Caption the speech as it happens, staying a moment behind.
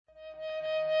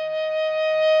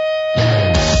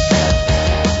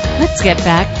Let's get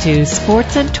back to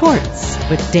Sports and Torts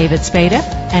with David Spada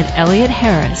and Elliot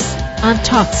Harris on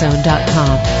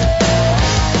TalkZone.com.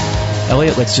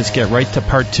 Elliot, let's just get right to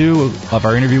part 2 of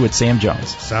our interview with Sam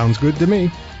Jones. Sounds good to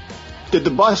me. Did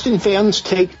the Boston fans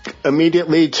take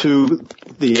immediately to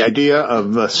the idea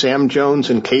of Sam Jones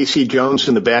and Casey Jones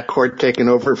in the backcourt taking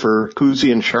over for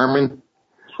Cousy and Sharman?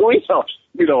 We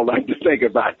don't like to think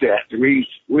about that. We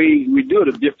do it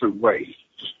a different way.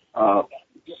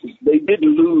 They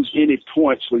didn't lose any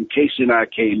points when Casey and I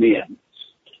came in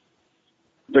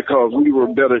because we were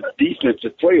better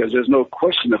defensive players. There's no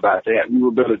question about that. We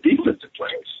were better defensive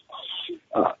players.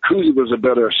 Cousy was a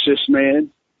better assist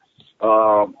man.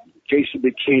 Casey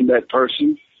became that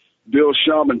person. Bill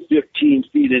Sharman, 15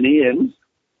 feet and in.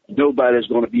 Nobody's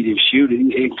going to beat him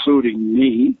shooting, including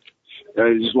me.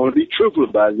 I just want to be truthful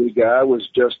about it. The guy was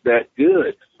just that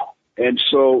good. And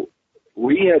so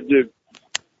we had to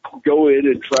go in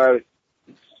and try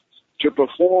to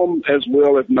perform as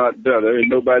well, if not better. And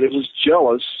nobody was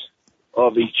jealous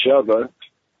of each other.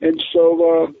 And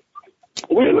so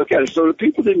we look at it. So the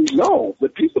people didn't know. The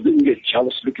people didn't get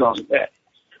jealous because of that.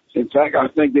 In fact, I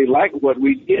think they liked what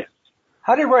we did.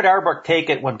 How did Red Auerbach take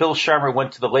it when Bill Sharman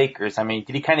went to the Lakers? I mean,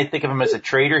 did he kind of think of him as a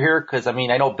traitor here? Because, I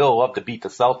mean, I know Bill loved to beat the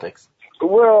Celtics.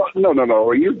 Well, no.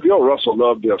 Bill Russell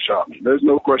loved Bill Sharman. There's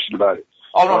no question about it.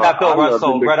 Oh, no, not Bill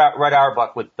Russell. Red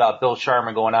Auerbach with Bill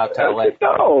Sharman going out to L.A.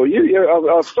 No,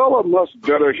 a fellow must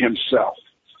better himself.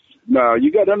 Now,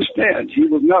 you got to understand, he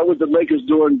was not with the Lakers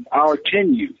during our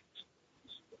tenure.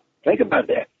 Think about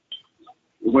that.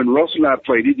 When Russell and I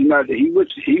played,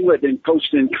 he went and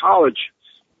coached in college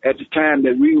at the time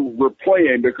that we were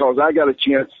playing because I got a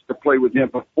chance to play with him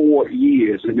for 4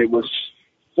 years, and it was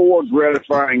 4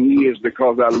 gratifying years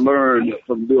because I learned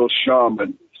from Bill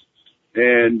Sharman.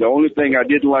 And the only thing I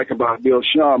didn't like about Bill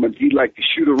Sharman, he liked to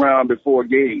shoot around before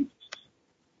games.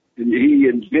 And he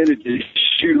invented the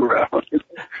shoot around.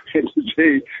 And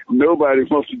today, nobody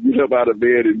wants to get up out of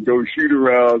bed and go shoot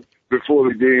around before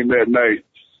the game that night.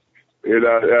 And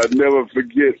I'll never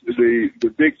forget the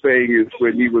big thing is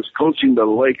when he was coaching the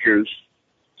Lakers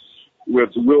with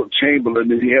Wilt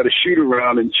Chamberlain, and he had a shoot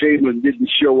around, and Chamberlain didn't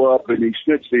show up, and he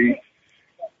sent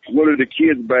one of the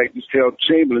kids back to tell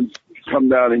Chamberlain to come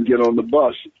down and get on the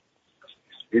bus.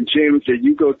 And Chamberlain said,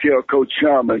 "You go tell Coach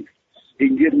Sharman he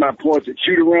can get my points at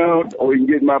shoot around, or he can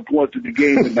get my points at the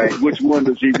game tonight. Which one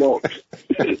does he want?"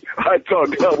 I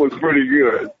thought that was pretty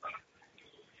good.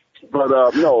 But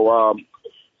no.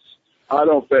 I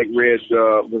don't think Red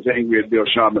was angry at Bill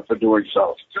Sharman for doing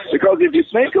so. Because if you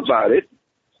think about it,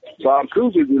 Bob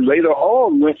Cousy later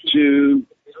on went to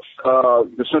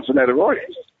the Cincinnati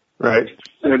Royals. Right.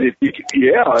 And if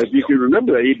you can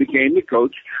remember that, he became the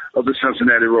coach of the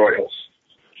Cincinnati Royals.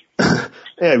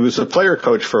 Yeah, he was a player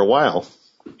coach for a while.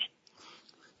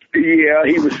 Yeah,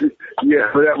 he was.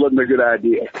 Yeah, but that wasn't a good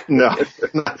idea. No.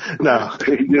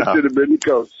 He just should have been the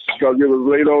coach because it was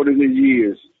late on in his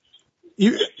years.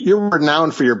 You were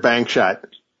renowned for your bank shot.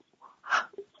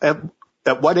 At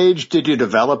what age did you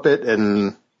develop it,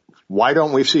 and why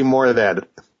don't we see more of that?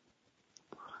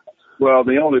 Well,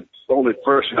 the only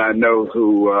person I know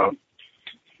who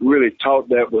really taught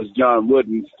that was John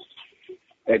Wooden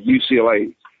at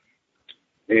UCLA,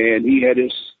 and he had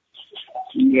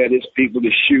his people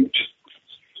to shoot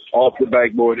off the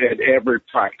backboard at every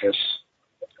practice,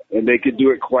 and they could do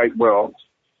it quite well.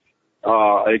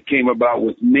 It came about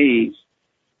with me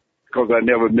because I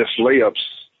never missed layups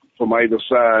from either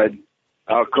side.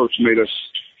 Our coach made us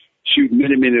shoot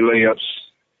many, many layups,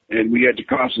 and we had to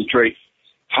concentrate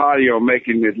highly on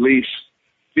making at least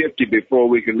 50 before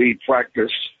we could leave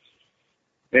practice.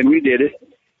 And we did it.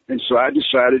 And so I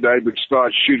decided I would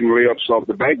start shooting layups off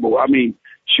the backboard.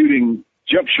 Shooting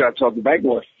jump shots off the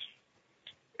backboard.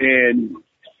 And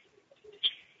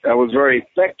I was very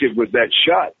effective with that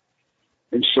shot.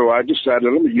 And so I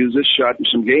decided, let me use this shot in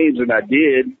some games, and I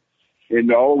did. And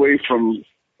all the way from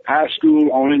high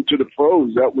school on into the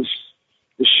pros, that was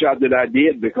the shot that I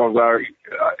did because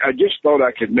I just thought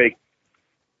I could make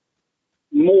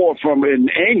more from an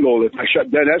angle if I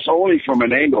shot that. That's only from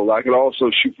an angle. I could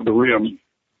also shoot for the rim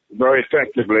very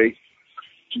effectively.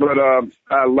 But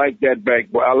I like that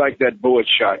I like that bullet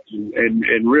shot.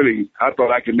 And really, I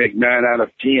thought I could make 9 out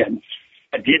of 10.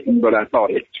 I didn't, but I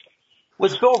thought it.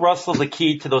 Was Bill Russell the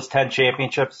key to those 10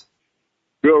 championships?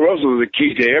 Bill Russell was the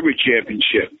key to every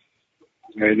championship.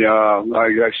 And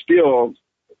I still,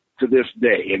 to this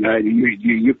day, and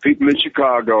you people in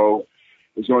Chicago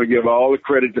is going to give all the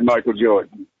credit to Michael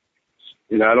Jordan.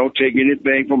 And I don't take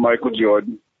anything from Michael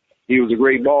Jordan. He was a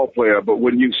great ball player. But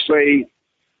when you say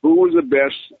who was the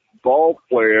best ball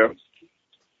player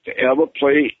to ever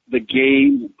play the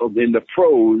game in the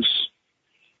pros,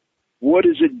 what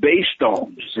is it based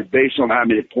on? Is it based on how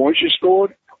many points you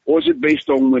scored, or is it based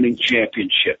on winning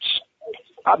championships?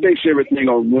 I base everything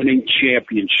on winning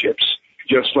championships,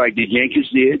 just like the Yankees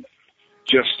did,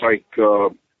 just like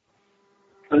the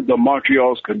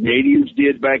Montreal Canadiens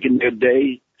did back in their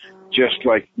day, just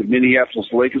like the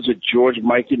Minneapolis Lakers at George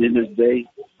Mikan in his day.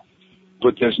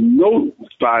 But there's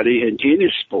nobody in any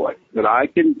sport that I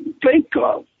can think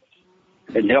of,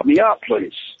 and help me out,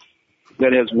 please,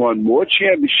 that has won more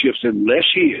championships in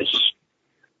less years.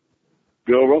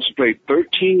 Bill Russell played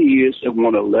 13 years and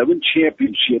won 11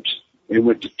 championships and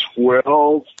went to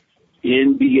 12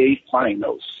 NBA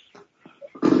finals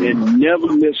and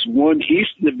never missed one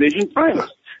Eastern Division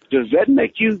finals. Does that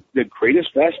make you the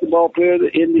greatest basketball player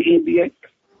in the NBA?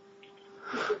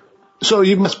 So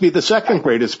you must be the second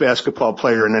greatest basketball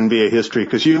player in NBA history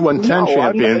because you won 10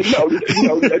 championships.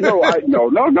 No.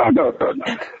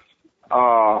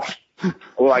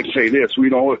 Well, I can say this: we're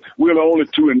the only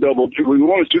two in double. We're the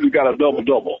only two that got a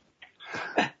double-double.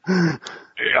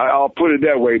 I'll put it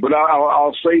that way, but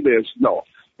I'll say this: no,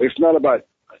 it's not about.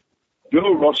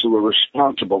 Bill Russell was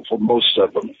responsible for most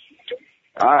of them.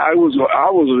 I was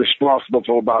responsible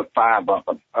for about 5 of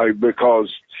them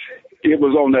because it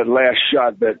was on that last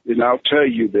shot that, and I'll tell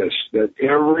you this, that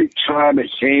every time it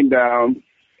came down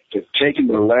to taking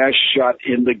the last shot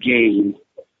in the game,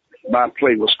 my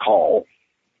play was called.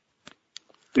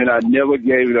 And I never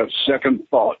gave it a second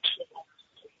thought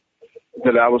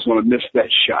that I was going to miss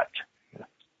that shot.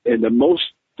 And the most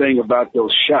thing about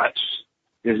those shots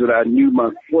is that I knew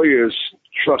my players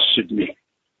trusted me.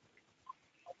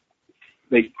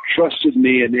 They trusted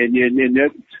me, and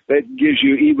that gives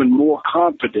you even more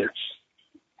confidence.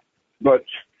 But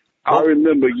I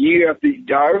remember year after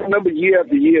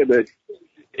year that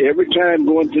every time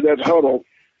going to that huddle,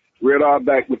 Red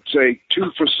Auerbach would say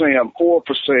 2 for Sam, 4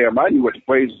 for Sam. I knew what the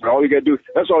plays were. All you got to do,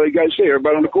 that's all you got to say.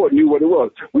 Everybody on the court knew what it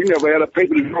was. We never had a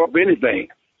paper to draw up anything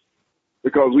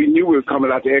because we knew we were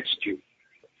coming out to execute.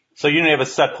 So you didn't have a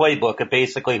set playbook. It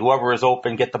basically, whoever is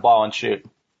open, get the ball and shoot.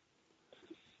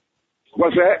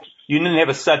 What's that? You didn't have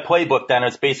a set playbook then.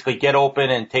 It's basically get open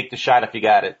and take the shot if you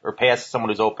got it, or pass to someone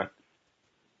who's open.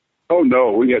 Oh,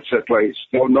 no, we had set plays.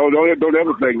 No, don't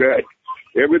ever think that.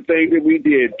 Everything that we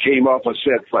did came off a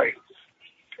set play,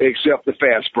 except the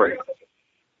fast break.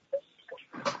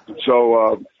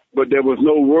 So, but there was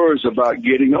no words about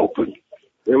getting open.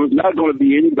 There was not going to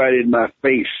be anybody in my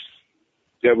face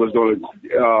that was going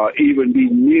to even be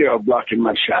near blocking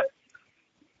my shot.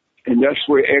 And that's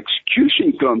where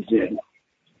execution comes in.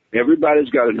 Everybody's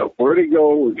got to know where to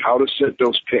go and how to set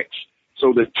those picks.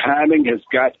 So the timing has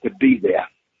got to be there.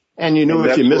 And you knew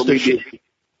if you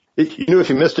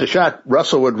missed a shot,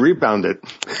 Russell would rebound it.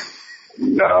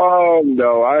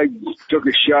 No, I took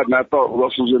a shot and I thought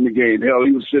Russell was in the game. Hell,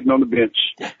 he was sitting on the bench.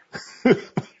 I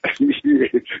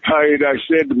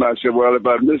said to myself, well, if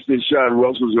I missed this shot,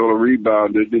 Russell's going to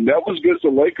rebound it. And that was against the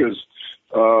Lakers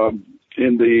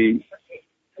in the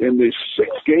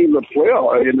sixth game of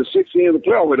the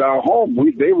playoff at our home.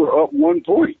 They were up 1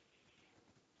 point.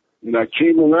 And I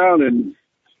came around and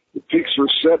the picks were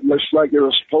set much like they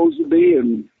were supposed to be,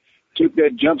 and took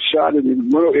that jump shot, and it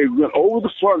went over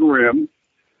the front rim,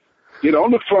 hit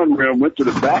on the front rim, went to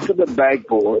the back of the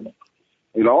backboard,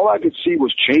 and all I could see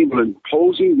was Chamberlain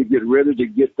posing to get ready to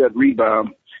get that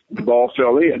rebound. The ball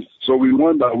fell in. So we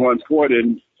won by 1 point,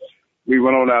 and we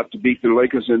went on out to beat the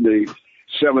Lakers in the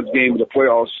 7th game of the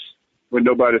playoffs when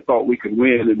nobody thought we could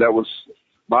win, and that was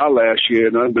my last year,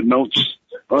 and unbeknown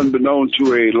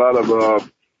to a lot of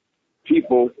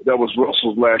people, that was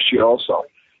Russell's last year also.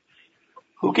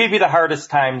 Who gave you the hardest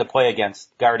time to play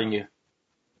against, guarding you?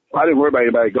 I didn't worry about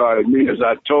anybody guarding me. As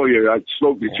I told you, I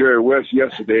spoke to Jerry West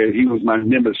yesterday, and he was my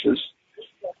nemesis.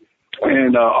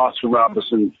 And Oscar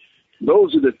Robertson.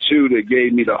 Those are the two that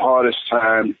gave me the hardest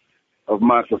time of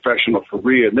my professional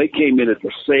career. And they came in at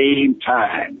the same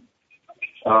time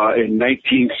in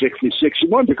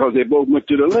 1960-61 because they both went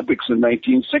to the Olympics in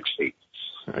 1960.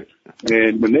 Right.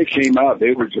 And when they came out,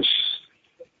 they were just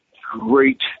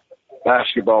great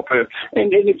basketball players.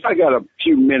 And if I got a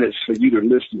few minutes for you to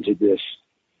listen to this,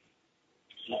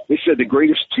 they said the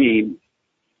greatest team,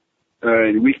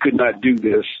 and we could not do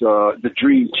this, the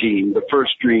Dream Team, the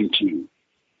first Dream Team.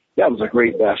 That was a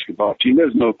great basketball team.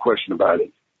 There's no question about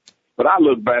it. But I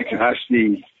look back and I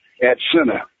see at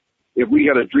center, if we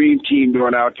had a Dream Team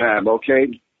during our time, okay,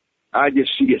 I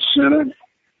just see at center.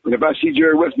 And if I see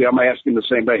Jerry Wesley, I'm asking the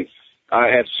same thing.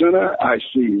 At center, I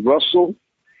see Russell,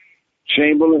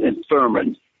 Chamberlain, and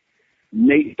Thurman.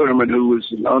 Nate Thurman, who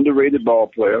was an underrated ball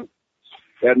player.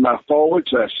 At my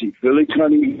forwards, I see Billy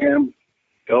Cunningham,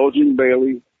 Elgin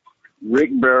Bailey,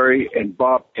 Rick Barry, and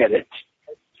Bob Pettit.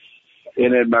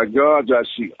 And at my guards, I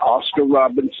see Oscar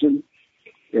Robinson,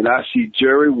 and I see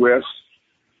Jerry West.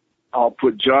 I'll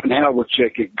put John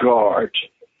Havlicek at guard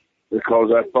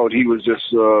because I thought he was just,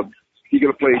 he could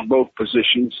have played both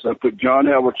positions. I put John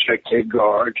Havlicek at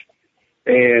guard.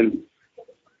 And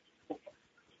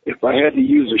if I had to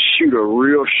use a shooter, a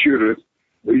real shooter,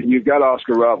 you got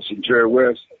Oscar Robinson, Jerry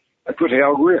West, I put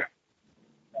Hal Greer.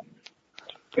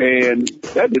 And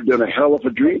that would have been a hell of a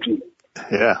dream team.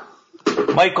 Yeah.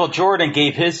 Michael Jordan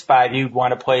gave his 5 you'd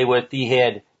want to play with. He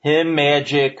had him,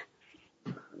 Magic,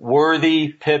 Worthy,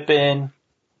 Pippen,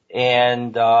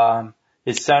 and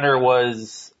his center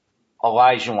was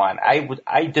Olajuwon.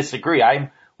 I disagree.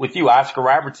 I'm with you. Oscar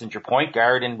Robertson's your point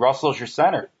guard, and Russell's your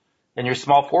center. And your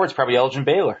small forward's probably Elgin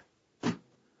Baylor.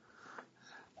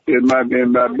 And my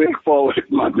big forward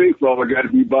got to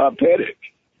be Bob Pettit.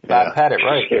 Bob Pettit,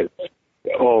 right?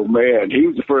 Oh man, he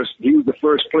was the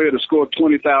first player to score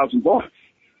 20,000 points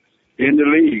in the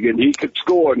league, and he could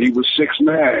score, and he was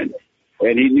 6'9",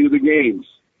 and he knew the games.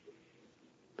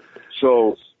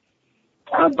 So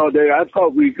I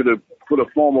thought we could have put a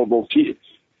formidable team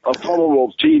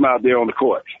out there on the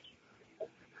court.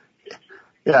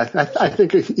 Yeah, I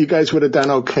think you guys would have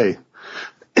done okay.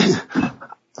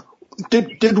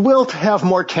 Did Wilt have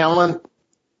more talent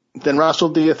than Russell,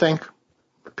 do you think?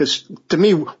 Because to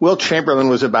me, Wilt Chamberlain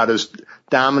was about as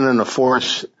dominant a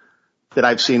force that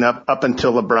I've seen up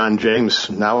until LeBron James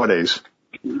nowadays.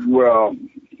 Well,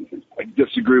 I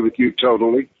disagree with you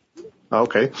totally.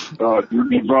 Okay.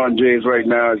 LeBron James right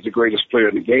now is the greatest player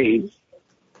in the game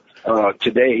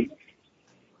today.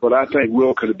 But I think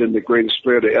Wilt could have been the greatest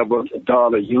player to ever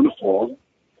don a uniform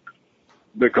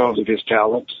because of his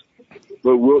talents.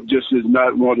 But Wilt just does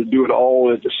not want to do it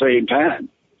all at the same time.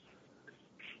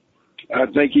 I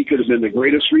think he could have been the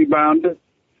greatest rebounder,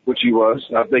 which he was.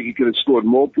 I think he could have scored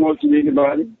more points than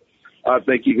anybody. I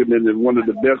think he could have been one of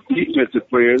the best defensive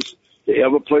players to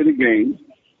ever play the game.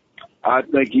 I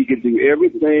think he could do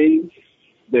everything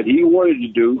that he wanted to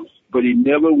do, but he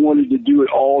never wanted to do it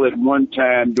all at one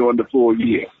time during the full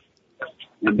year.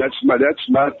 And that's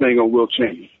my thing on Wilt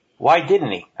Chamberlain. Why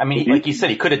didn't he? I mean, like you said,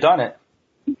 he could have done it.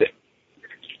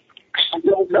 I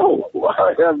don't know.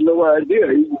 I have no idea.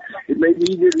 Maybe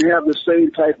he didn't have the same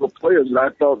type of players. And I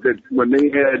thought that when they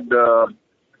had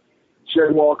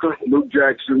Chet Walker, Luke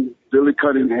Jackson, Billy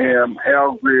Cunningham,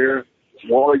 Hal Greer,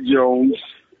 Wally Jones,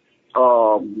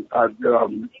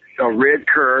 Red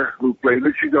Kerr, who played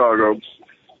in Chicago,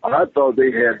 I thought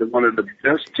they had one of the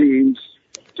best teams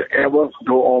to ever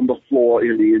go on the floor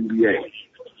in the NBA.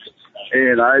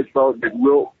 And I thought that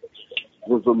Wilt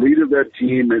was the leader of that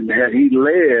team, and had he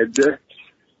led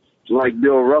like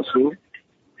Bill Russell,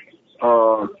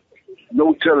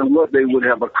 no telling what they would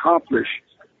have accomplished.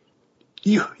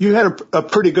 You had a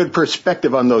pretty good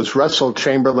perspective on those Russell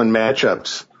Chamberlain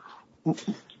matchups.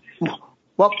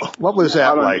 What was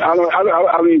that like? I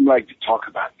don't even like to talk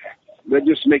about that. That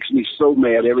just makes me so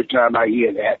mad every time I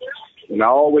hear that. And I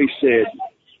always said,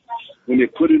 when they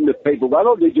put it in the paper, why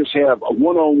don't they just have a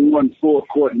one-on-one full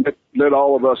court and let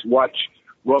all of us watch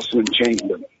Russell and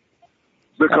Chamberlain?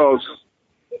 Because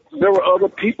there were other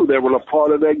people that were a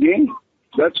part of that game.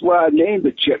 That's why I named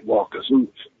the Chet Walkers, who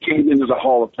came into the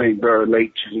Hall of Fame very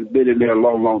late. He's been in there a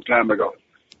long, long time ago.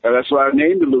 And that's why I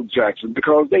named the Luke Jackson,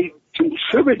 because they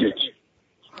contributed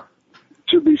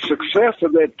to the success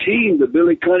of that team, the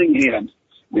Billy Cunningham.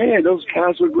 Man, those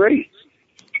guys were great.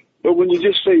 But when you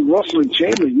just say Russell and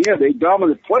Chamberlain, yeah, they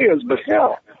dominant players, but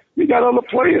hell, you got other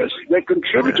players that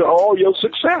contribute to all your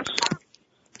success.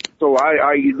 So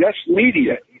that's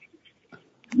media.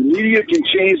 The media can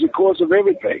change the course of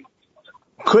everything.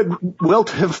 Could Wilt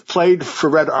have played for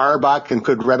Red Auerbach, and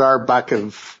could Red Auerbach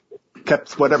have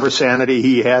kept whatever sanity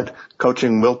he had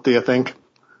coaching Wilt, do you think?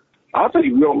 I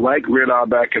think Wilt liked Red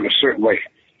Auerbach in a certain way.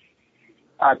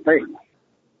 I think.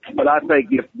 But I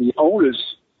think if the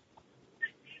owners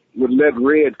would let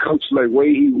Red coach the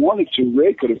way he wanted to,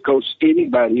 Red could have coached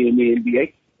anybody in the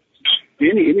NBA,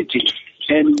 any team.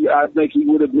 And I think he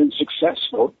would have been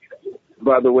successful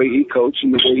by the way he coached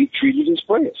and the way he treated his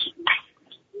players.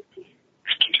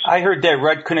 I heard that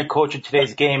Red couldn't coach in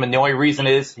today's game, and the only reason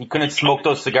is he couldn't smoke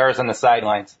those cigars on the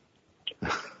sidelines.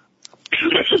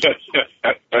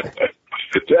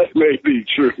 That may be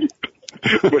true.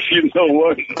 But you know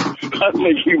what? I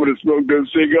think he would have smoked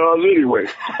those cigars anyway.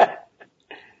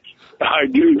 I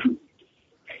do.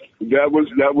 That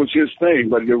was his thing.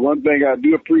 But the one thing I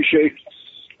do appreciate,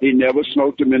 he never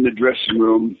smoked them in the dressing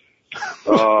room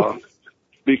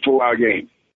before our game.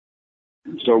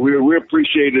 So we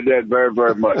appreciated that very,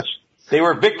 very much. They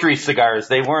were victory cigars.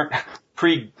 They weren't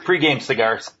pre-game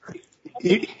cigars.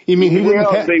 You mean he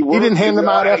didn't hand them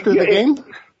out after the game?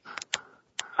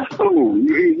 Oh,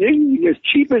 as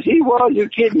cheap as he was, you're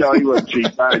kidding? No, he wasn't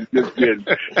cheap. I'm just kidding.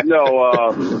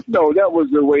 No, that was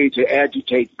the way to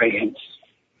agitate fans.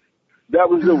 That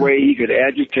was the way he could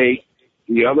agitate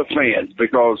the other fans,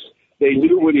 because they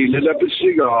knew when he lit up his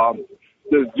cigar,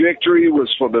 the victory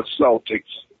was for the Celtics.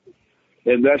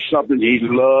 And that's something he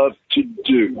loved to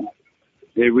do.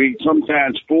 They wait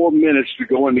sometimes 4 minutes to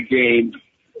go in the game.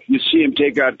 You see him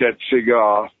take out that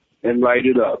cigar and light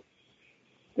it up.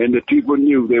 And the people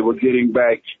knew they were getting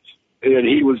back, and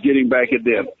he was getting back at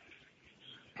them.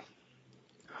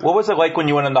 What was it like when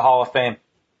you went in the Hall of Fame?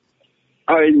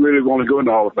 I didn't really want to go in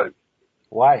the Hall of Fame.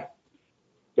 Why?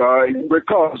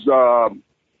 Because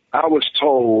I was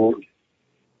told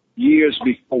years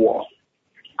before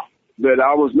that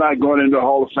I was not going into the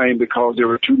Hall of Fame because there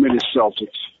were too many Celtics.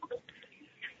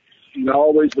 And I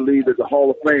always believed that the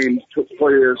Hall of Fame took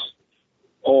players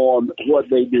on what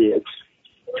they did.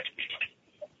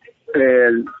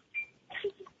 And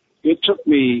it took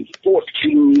me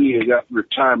 14 years after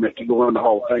retirement to go in the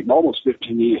Hall of Fame, almost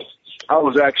 15 years. I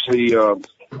was actually,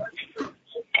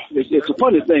 it's a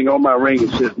funny thing, on my ring it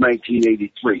says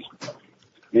 1983.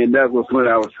 And that was when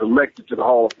I was selected to the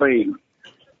Hall of Fame.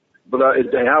 But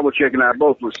Howard Chick and I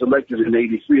both were selected in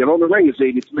 83. And on the ring it's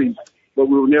 83, but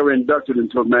we were never inducted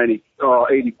until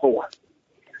 84.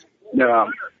 Now,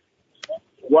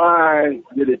 why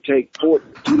did it take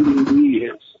 14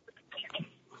 years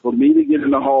for me to get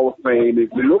in the Hall of Fame?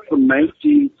 If you look from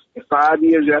 5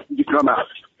 years after you come out,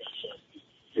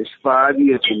 it's 5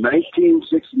 years from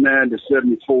 1969 to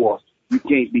 74, you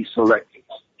can't be selected.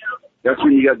 That's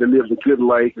when you have to live the good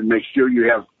life and make sure you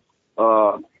have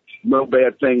no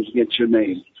bad things against your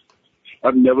name.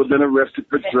 I've never been arrested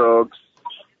for drugs.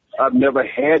 I've never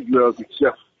had drugs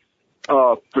except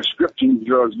prescription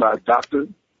drugs by a doctor.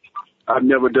 I've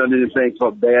never done anything for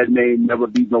a bad name, never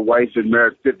beaten a wife, and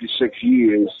married 56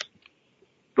 years.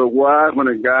 But why, when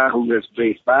a guy who has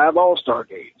played 5 All-Star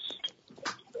games,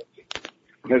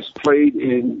 had played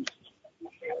in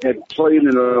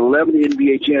 11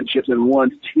 NBA championships and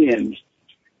won 10,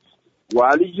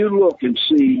 why did you look and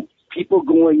see people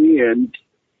going in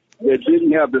that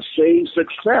didn't have the same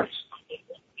success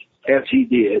as he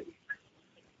did?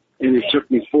 And it took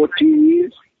me 14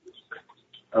 years,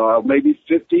 maybe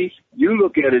 50. You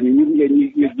look at it and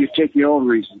you take your own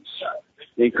reasons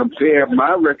and compare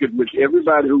my record with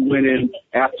everybody who went in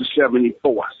after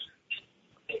 74.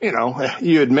 You know,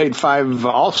 you had made 5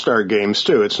 All-Star games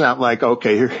too. It's not like,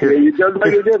 okay, here. Yeah, it doesn't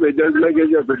make a difference. It doesn't make a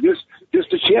difference.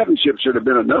 Just the championship should have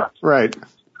been enough. Right.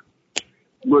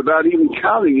 Without even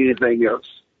counting anything else.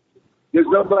 There's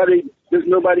nobody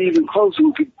even close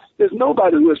there's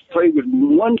nobody who has played with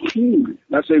one team.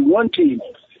 And I say one team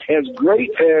as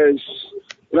great as,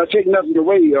 and I take nothing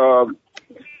away,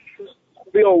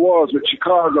 Bill was with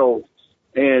Chicago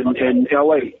and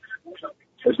LA.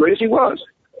 As great as he was,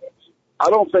 I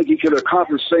don't think he could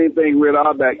accomplish the same thing Red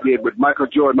Auerbach did with Michael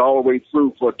Jordan all the way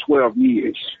through for 12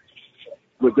 years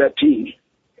with that team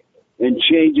and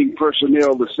changing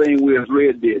personnel the same way as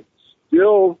Red did.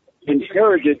 Bill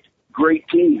inherited great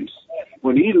teams.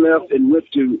 When he left and went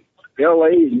to LA,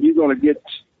 and you're going to get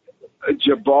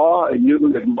Jabbar, and you're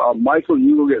going to get Michael, and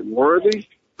you're going to get Worthy,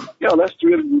 that's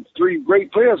three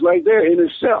great players right there in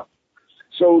itself.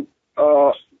 So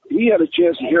he had a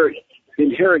chance to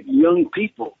inherit young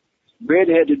people. Red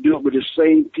had to do it with the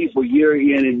same people year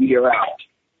in and year out.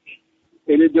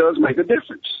 And it does make a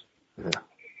difference. Yeah.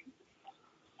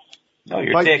 No,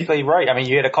 you're exactly right. I mean,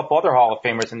 you had a couple other Hall of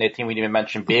Famers in that team we didn't even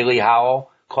mention. Bailey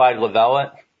Howell, Clyde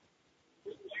Lovellette.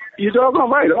 You're doggone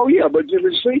right. Oh yeah, but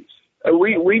you see,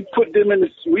 we put them in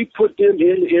the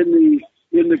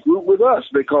group with us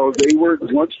because they were,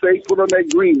 once they put on that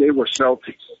green, they were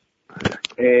Celtics.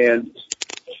 And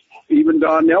even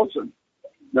Don Nelson.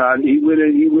 Now, he went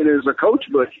as a coach,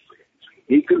 but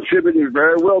he contributed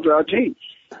very well to our team.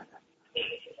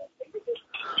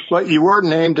 Well, you were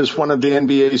named as one of the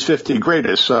NBA's 50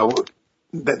 greatest, so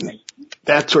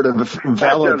that sort of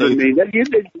validates.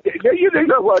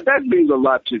 That means a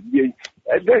lot to me.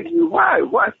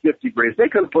 Why 50 greatest? They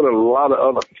could have put a lot of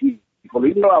other people.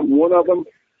 Even though I'm one of them,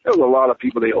 there was a lot of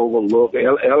people they overlooked.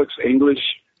 Alex English,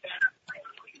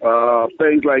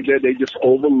 things like that, they just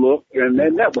overlooked, and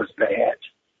that was bad.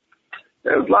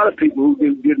 There was a lot of people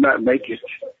who did not make it,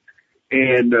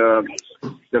 and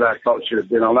that I thought should have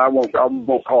been on. I won't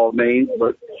call names,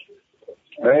 but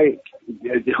hey,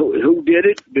 who did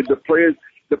it? Did the players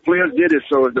did it?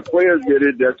 So if the players did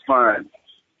it, that's fine.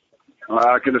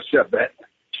 I can accept that.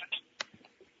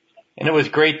 And it was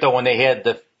great though when they had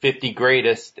the 50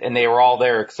 greatest and they were all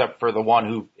there except for the one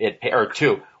who or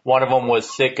two. One of them was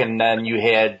sick and then you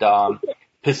had,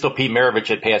 Pistol Pete Maravich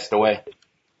had passed away.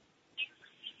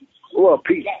 Well,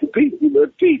 Pete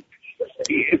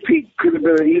could have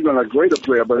been even a greater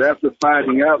player, but after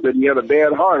finding out that he had a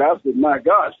bad heart, I said, my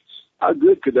gosh, how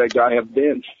good could that guy have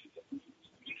been?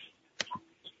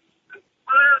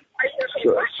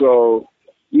 So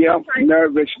yeah,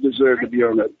 Maravich deserved to be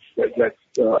on that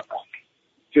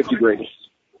 50 greatest.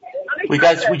 We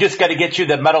just got to get you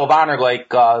the Medal of Honor like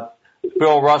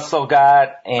Bill Russell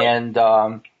got and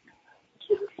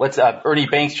Ernie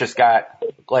Banks just got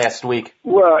last week.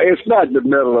 Well, it's not the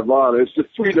Medal of Honor; it's the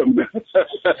Freedom Medal.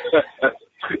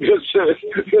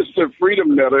 It's the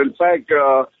Freedom Medal. In fact,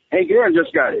 Hank Aaron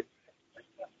just got it.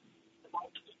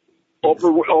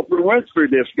 Oprah Winfrey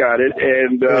just got it,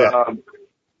 and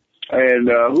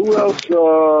who else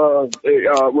was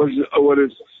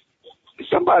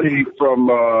somebody from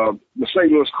the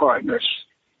St. Louis Cardinals?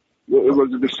 Was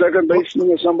it the second baseman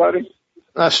or somebody?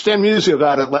 Stan Musial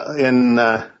got it in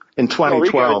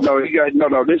 2012. No.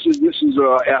 This is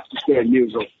after Stan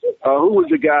Musial. Who was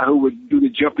the guy who would do the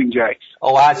jumping jacks?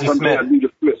 Oh, Ozzie Smith.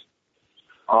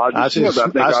 Ozzie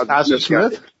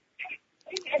Smith?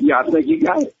 Yeah, I think he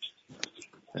got it.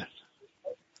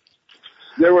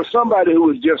 There was somebody who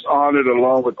was just honored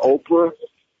along with Oprah,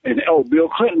 and Bill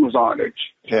Clinton was honored.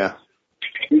 Yeah.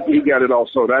 He got it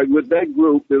also. With that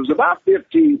group, there was about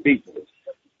 15 people.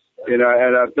 And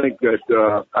I think that,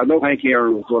 I know Hank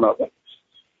Aaron was one of them.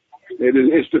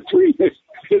 It's the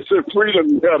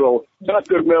Freedom Medal, not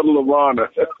the Medal of Honor.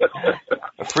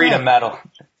 A Freedom Medal.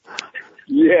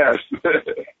 Yes.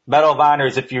 Medal of Honor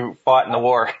is if you fought in the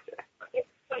war.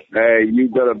 Hey, you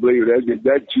better believe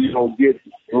that you don't get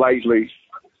lightly.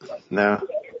 No.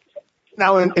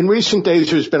 Now, in recent days,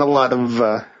 there's been a lot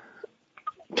of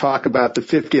talk about the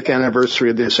 50th anniversary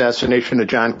of the assassination of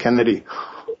John Kennedy.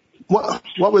 What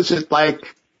was it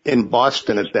like in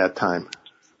Boston at that time?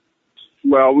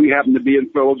 Well, we happened to be in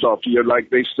Philadelphia. Like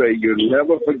they say, you'll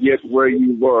never forget where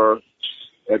you were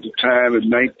at the time in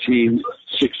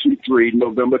 1963,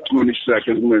 November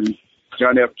 22nd, when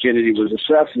John F. Kennedy was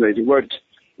assassinated. What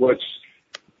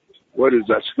is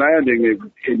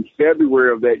astounding, in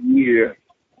February of that year,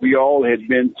 we all had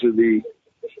been to the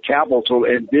Capitol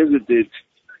and visited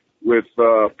with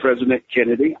President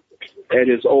Kennedy at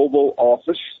his Oval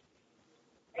Office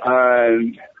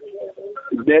and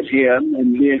met him.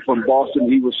 And being from Boston,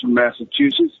 he was from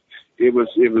Massachusetts. It was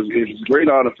a great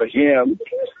honor for him.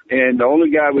 And the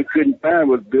only guy we couldn't find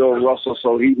was Bill Russell,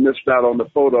 so he missed out on the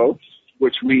photo,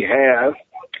 which we have.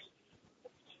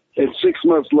 And 6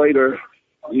 months later,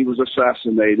 he was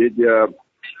assassinated.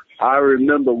 I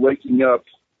remember waking up.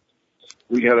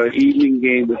 We had an evening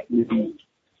game with the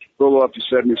Philadelphia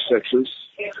 76ers.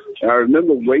 And I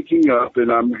remember waking up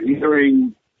and I'm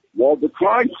hearing Walter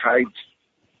Cronkite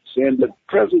saying the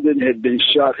president had been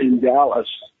shot in Dallas.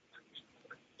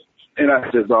 And I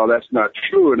said, oh, that's not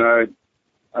true. And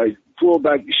I pulled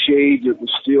back the shades. It was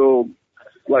still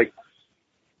light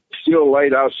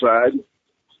outside.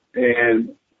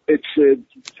 And it said,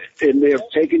 and they have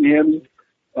taken him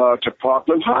to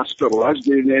Parkland Hospital. I was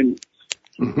in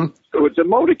with the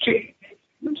motorcade.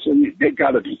 So they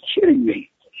got to be kidding me.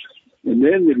 And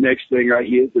then the next thing I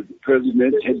hear that the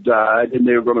president had died and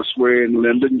they were going to swear in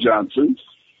Lyndon Johnson.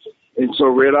 And so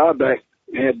Red Auerbach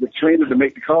had the trainer to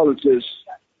make the call and says,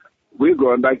 we're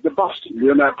going back to Boston.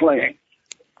 We're not playing.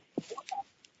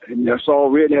 And that's all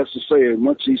Red has to say. And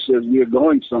once he says we're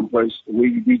going someplace,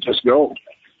 we just go.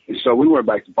 And so we went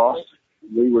back to Boston.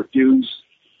 We refused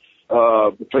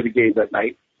to play the game that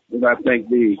night. And I think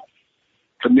the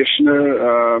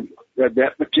commissioner at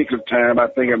that particular time, I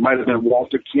think it might have been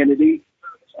Walter Kennedy,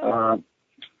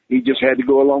 he just had to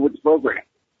go along with the program.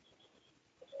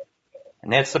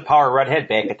 And that's the power Red had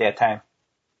back at that time.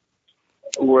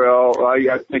 Well,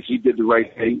 I think he did the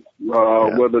right thing,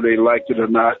 whether they liked it or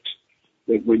not.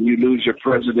 That when you lose your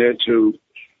president, who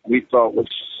we thought was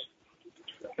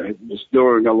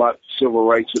doing a lot of civil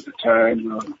rights at the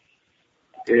time,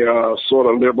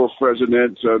 sort of liberal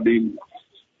president. I mean,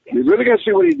 you really got to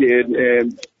see what he did.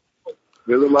 And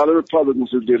there's a lot of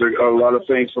Republicans who did a lot of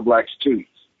things for blacks too.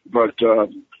 But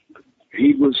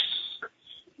he was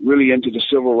really into the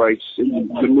civil rights and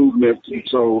the movement. And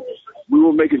so we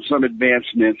were making some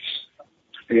advancements.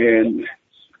 And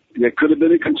there could have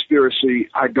been a conspiracy.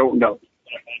 I don't know.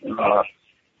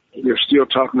 They're still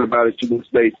talking about it to this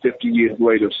day, 50 years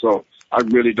later. So I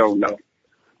really don't know.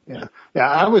 Yeah.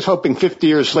 I was hoping 50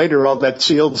 years later, all that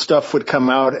sealed stuff would come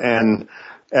out and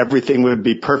everything would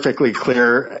be perfectly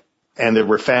clear. And there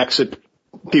were facts that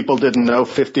people didn't know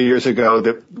 50 years ago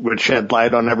that would shed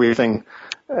light on everything?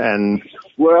 And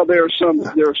well, there are some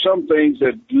things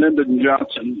that Lyndon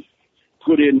Johnson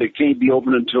put in that can't be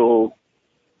open until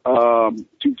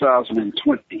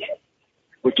 2020,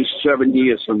 which is 7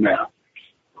 years from now.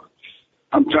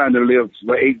 I'm trying to live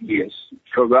for 8 years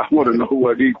because I want to know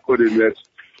what he put in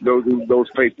those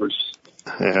papers.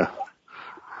 Yeah.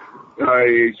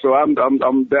 So I'm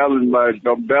battling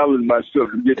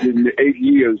myself to get in the 8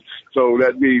 years. So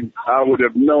that means I would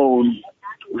have known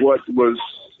what was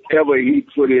ever he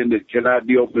put in that cannot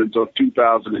be open until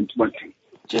 2020.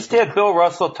 Just have Bill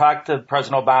Russell talk to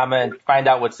President Obama and find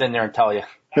out what's in there and tell you.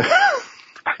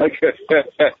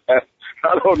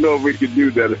 I don't know if we can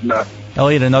do that or not.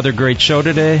 Elliot, another great show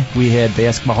today. We had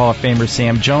Basketball Hall of Famer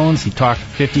Sam Jones. He talked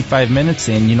 55 minutes,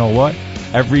 and you know what?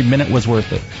 Every minute was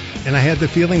worth it. And I had the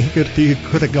feeling he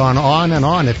could have gone on and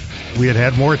on if we had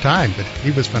had more time, but he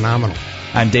was phenomenal.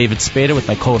 I'm David Spada with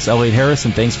my co-host Elliot Harris,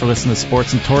 and thanks for listening to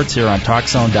Sports and Torts here on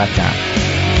TalkZone.com.